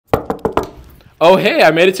Oh, hey, I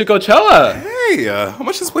made it to Coachella. Hey, how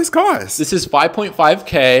much does this place cost? This is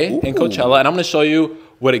 5.5K in Coachella, and I'm going to show you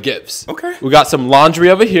what it gives. Okay. We got some laundry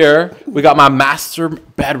over here. We got my master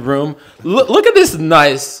bedroom. Look at this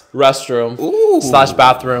nice restroom slash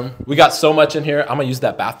bathroom. We got so much in here. I'm going to use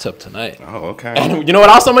that bathtub tonight. Oh, okay. And you know what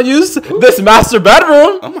else I'm going to use? This master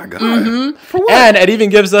bedroom. Oh, my God. For what? And it even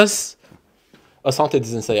gives us... Asante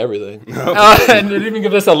doesn't say everything. And it even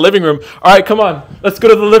gives us a living room. All right, come on. Let's go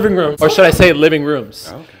to the living room. Or should I say living rooms?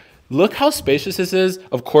 Okay. Look how spacious this is.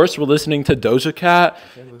 Of course, we're listening to Doja Cat.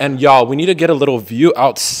 And y'all, we need to get a little view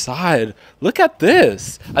outside. Look at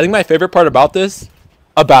this. I think my favorite part about this,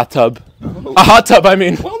 a bathtub. A hot tub, I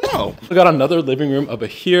mean. Well, no. We got another living room over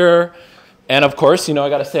here. And of course, you know, I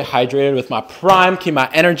got to stay hydrated with my Prime, keep my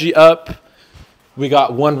energy up. We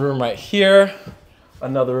got one room right here.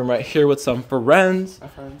 Another room right here with some friends. Hi,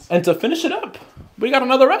 friends. And to finish it up, we got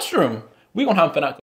another restroom. We gonna have fun.